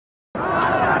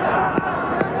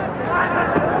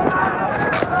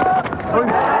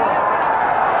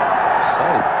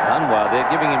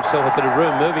giving himself a bit of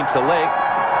room, moving to leg.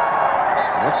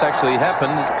 What's actually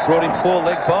happened is brought him 4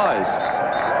 leg byes.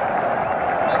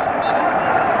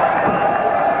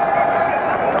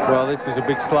 Well, this was a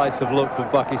big slice of luck for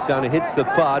Pakistan. He hits the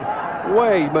pad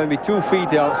way, maybe 2 feet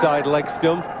outside leg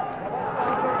stump.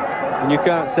 And you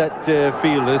can't set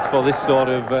fielders for this sort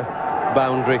of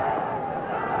boundary.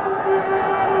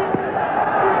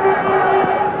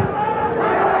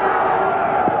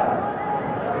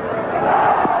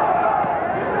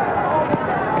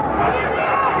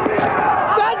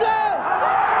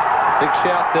 Big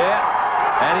shout there,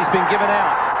 and he's been given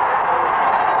out.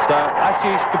 So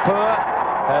Aashish Kapoor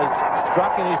has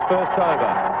struck in his first over.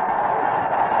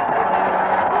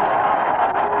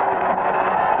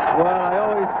 Well, I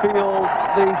always feel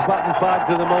these baton pads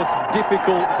are the most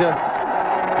difficult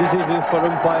decisions for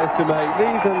umpires to make.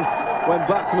 These and when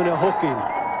batsmen are hooking.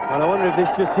 And I wonder if this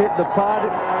just hit the pad.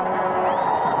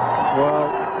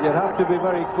 Well, you'd have to be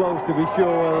very close to be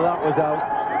sure whether that was out.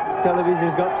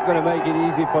 Television's not going to make it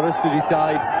easy for us to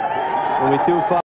decide when we're too far.